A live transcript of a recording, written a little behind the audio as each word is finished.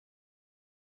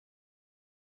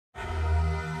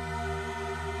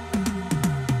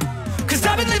Cause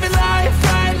I've been living life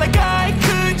right like I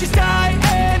could just die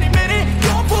any minute.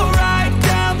 Going for a ride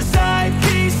down the side,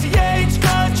 PCH,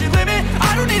 country limit.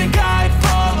 I don't need a guide,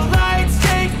 follow lights,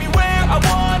 take me where I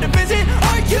wanna visit.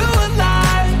 Are you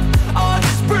alive? Or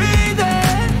just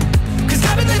breathing? Cause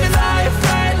I've been living life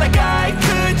right like I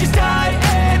could just die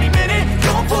any minute.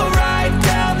 Going for a ride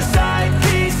down the side,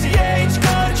 PCH,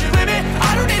 country limit.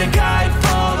 I don't need a guide,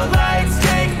 follow lights,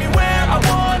 take me where I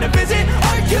wanna visit.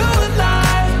 Are you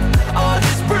alive? Or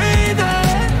just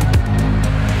breathing?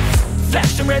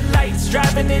 Flashing red lights,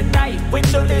 driving at night,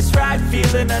 windowless ride,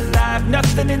 feeling alive.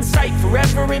 Nothing in sight,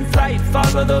 forever in flight.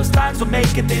 Follow those lines, we'll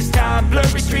make it this time.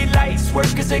 Blurry street lights,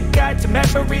 work as a guide to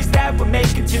memories that we're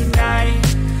making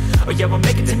tonight. Oh yeah, we'll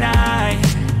make it tonight.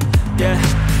 Yeah.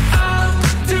 I'll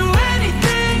do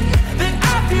anything that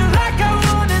I feel like I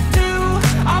wanna do.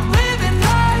 I'm living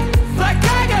life like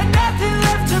I got nothing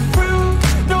left to prove.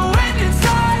 No end in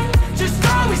sight, just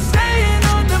always staying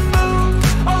on the move.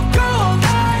 I'll go all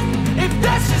night if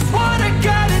that's just what I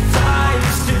gotta do.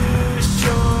 Life's too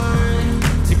short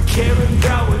to care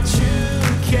about what you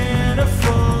can't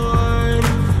afford.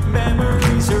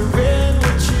 Memories are in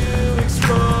what you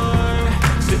explore,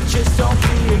 so just don't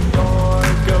be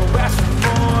ignored. Go ask for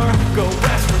more, go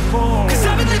ask for more. Cause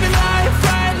I've been living life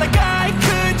right like I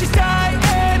could just die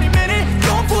any minute.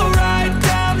 Going for a ride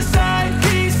down the side,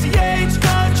 PCH,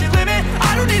 country limit.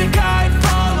 I don't need a guide,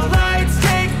 follow lights,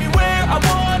 take me where I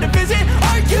wanna visit.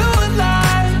 Are you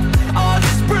alive? Or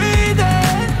just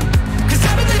breathing? Cause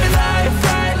I've been living life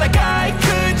right like I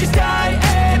could just die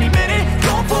any minute.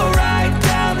 Going for a ride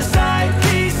down the side,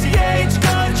 PCH,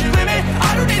 country limit.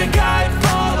 I don't need a guide,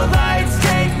 follow lights,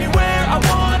 take me where I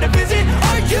wanna visit.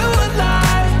 Are you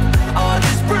alive? Or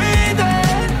just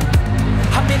breathing?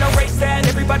 I'm in a race that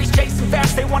everybody's chasing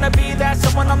fast. They wanna be that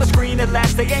someone on the screen at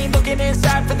last. They ain't looking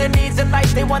inside for their needs in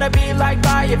life. They wanna be liked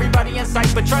by everybody in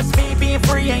sight. But trust me, being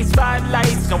free ain't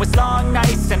spotlights. No, it's long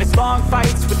nights and it's long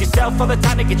fights with yourself all the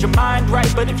time to get your mind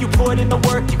right. But if you put in the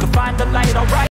work, you can find the light, alright.